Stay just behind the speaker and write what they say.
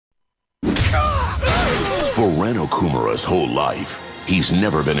For Ren Okumura's whole life, he's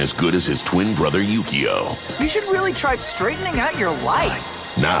never been as good as his twin brother Yukio. You should really try straightening out your life.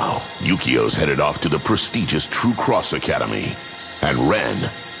 Now, Yukio's headed off to the prestigious True Cross Academy, and Ren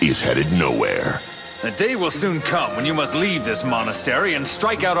is headed nowhere. The day will soon come when you must leave this monastery and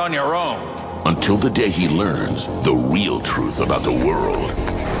strike out on your own. Until the day he learns the real truth about the world.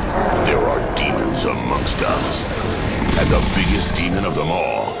 There are demons amongst us. And the biggest demon of them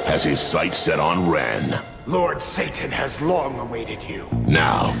all has his sights set on Ren. Lord Satan has long awaited you.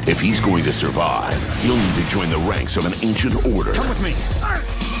 Now, if he's going to survive, he'll need to join the ranks of an ancient order. Come with me.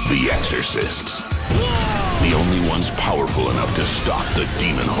 The Exorcists. The only ones powerful enough to stop the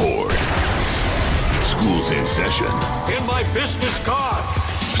demon horde. School's in session. In my business card.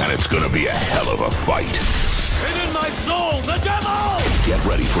 And it's gonna be a hell of a fight. And in my soul, the devil! Get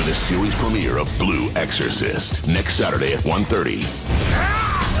ready for the series premiere of Blue Exorcist, next Saturday at 1:30.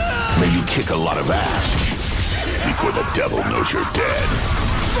 May you kick a lot of ass before the devil knows you're dead.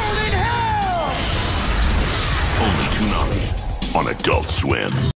 Burning hell! Only Toonami on Adult Swim.